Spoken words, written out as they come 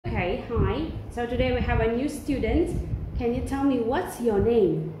So today we have a new student. Can you tell me what's your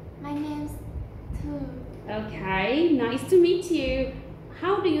name? My name's Tu. Okay, nice to meet you.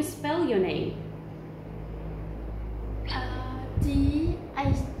 How do you spell your name? T-H-U.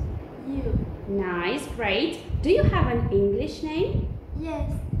 Nice, great. Do you have an English name? Yes,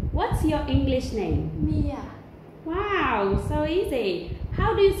 What's your English name? Mia. Wow, so easy.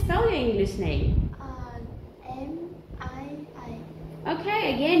 How do you spell your English name? M-I-I.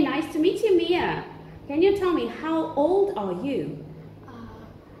 Okay, again, nice to meet you, Mia. Can you tell me how old are you?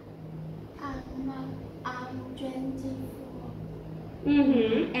 I'm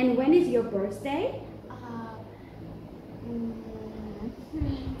 24. And when is your birthday?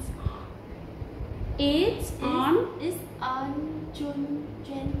 It's on June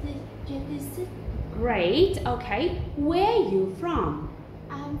 26. Great. Okay. Where are you from?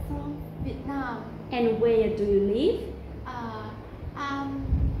 I'm from Vietnam. And where do you live? I'm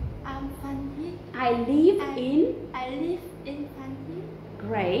Phan Thiết. I live in. I live in Phan Thiết.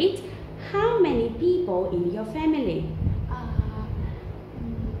 Great. How many people in your family?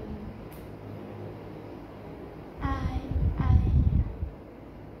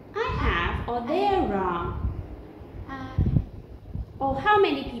 I have or there are. Oh, how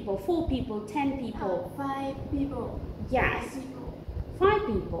many people? 4 people, 10 people? 5 people. Yes. 5 people. 5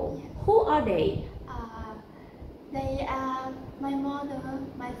 people. Yes. Who are they? They are my mother,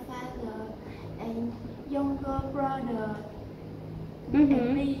 my father, and younger brother.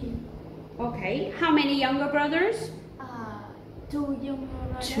 And me. Okay. How many younger brothers? 2 younger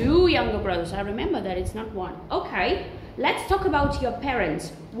brothers. 2 younger brothers. I remember that it's not 1. Okay. Let's talk about your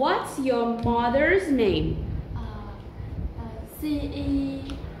parents. What's your mother's name? C.E.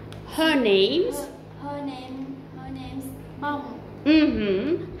 Her name's? Her name's Mom.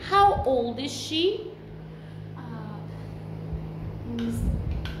 How old is she?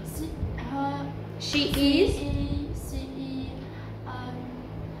 She is? She is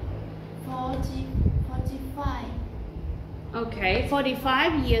 45. Okay,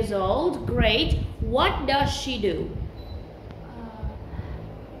 45 years old. Great. What does she do?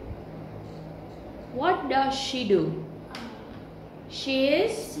 What does she do? She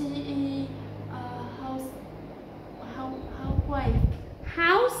is? She is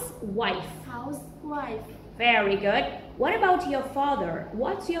housewife. Housewife. Very good. What about your father?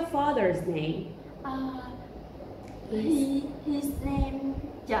 What's your father's name? His name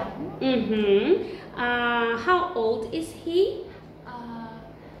Zành. How old is he?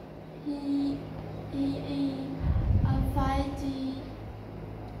 He is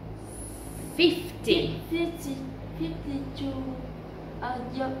 52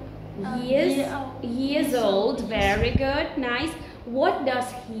 years old. Very good. Nice. What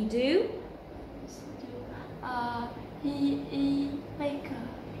does he do? He is baker.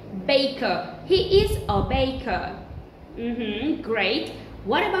 Baker. He is a baker. Great.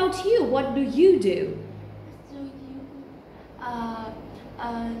 What about you? What do you do? I'm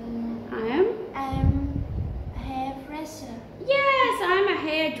hairdresser. Yes, I'm a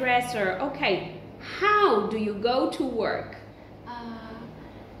hairdresser. Okay. How do you go to work?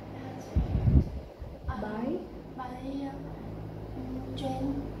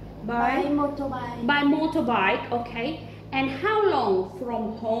 By motorbike. By motorbike, okay. And how long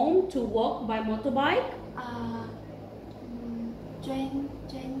from home to work by motorbike?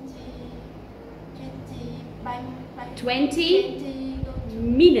 20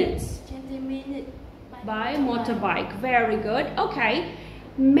 minutes. 20 minutes By motorbike. Very good. Okay.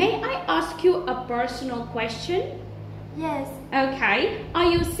 May I ask you a personal question? Yes. Okay. Are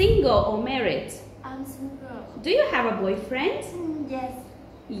you single or married? I'm single. Do you have a boyfriend? Yes.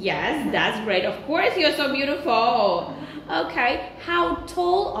 Yes, that's great. Of course, you're so beautiful. Okay. How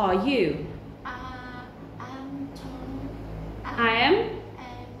tall are you? I'm tall. I am?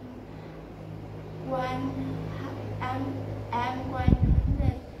 I'm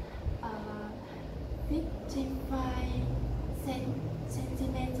 155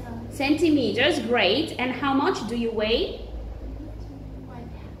 centimeters. Centimeters, great. And how much do you weigh?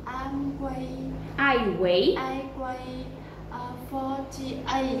 I weigh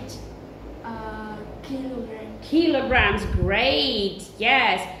 48 kilograms. Kilograms, great.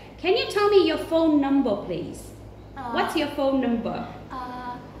 Yes. Can you tell me your phone number, please? What's your phone number?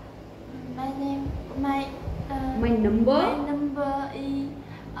 My number? My number is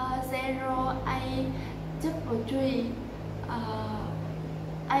 0833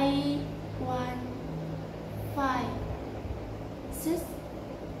 815.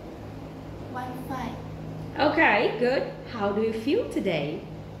 Okay, good. How do you feel today?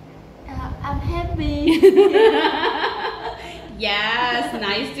 I'm happy. Yes,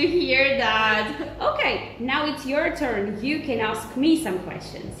 nice to hear that. Okay, now it's your turn. You can ask me some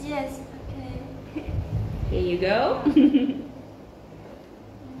questions. Yes, okay. Here you go.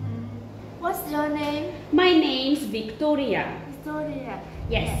 What's your name? My name's Victoria. Victoria.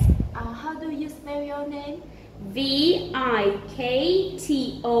 Yes. How do you spell your name? Viktoria.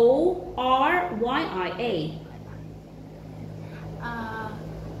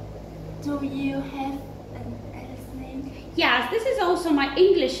 Do you have an English name? Yes, this is also my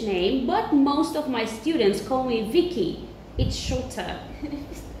English name, but most of my students call me Vicky. It's shorter.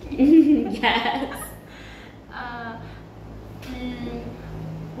 Yes.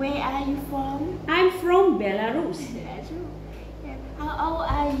 Where are you from? I'm from Belarus. How old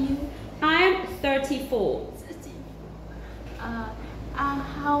are you? I'm 34.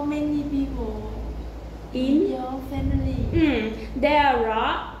 How many people in your family? There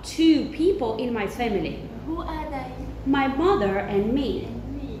are 2 people in my family. Who are they? My mother and me.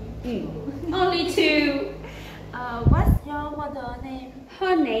 Only 2. What's your mother's name?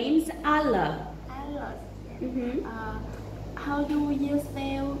 Her name's Alla. Alice. How do you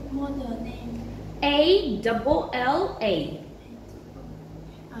spell mother name? Alla.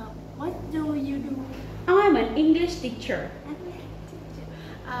 What do you do? I'm an English teacher.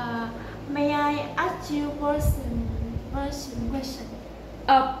 May I ask you question?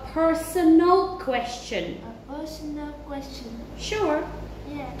 A personal question. A personal question. Sure.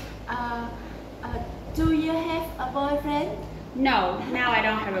 Yeah. Do you have a boyfriend? No, now I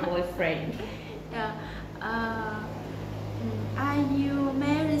don't have a boyfriend. Are you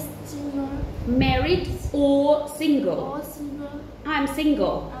married, single? Married or single? Or single? I'm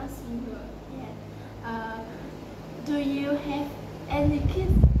single. I'm single. Yeah. Do you have any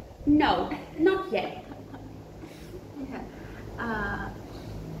kids? No, not yet. Yeah.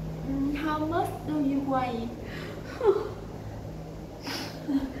 How much do you weigh?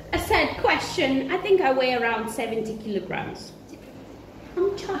 A sad question. I think I weigh around 70 kilograms.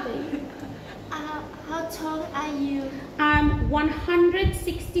 I'm chubby. How tall are you? I'm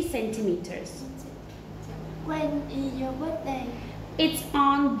 160 centimeters. When is your birthday? It's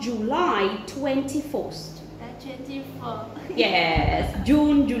on July 24th. 24. Yes,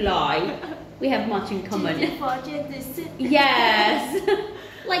 June, July. We have much in common. 24, 26. Yes,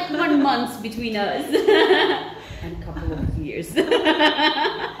 like 1 month between us. And a couple of years.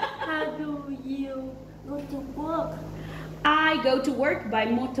 How do you go to work? I go to work by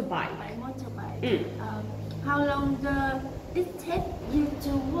motorbike. By motorbike. How long does it take you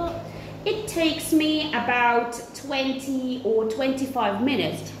to work? It takes me about 20 or 25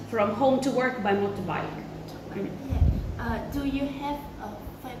 minutes from home to work by motorbike. Yeah. Do you have a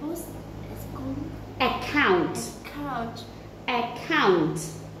Facebook school? Account. Account. Account.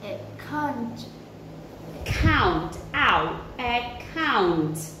 Account. Count. Ow.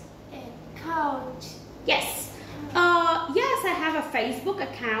 Account. Account. Yes. Yes, I have a Facebook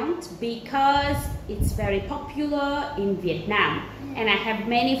account because it's very popular in Vietnam and I have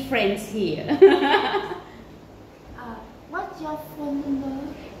many friends here. What's your phone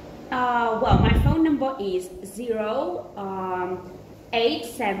number? Well, my phone number is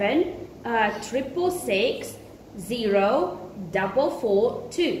 087 666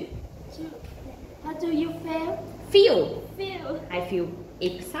 0442. How do you feel? Feel. I feel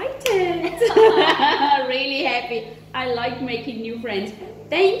excited. Really happy. I like making new friends.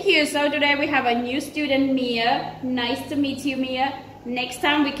 Thank you. So today we have a new student, Mia. Nice to meet you, Mia. Next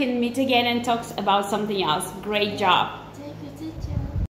time we can meet again and talk about something else. Great job.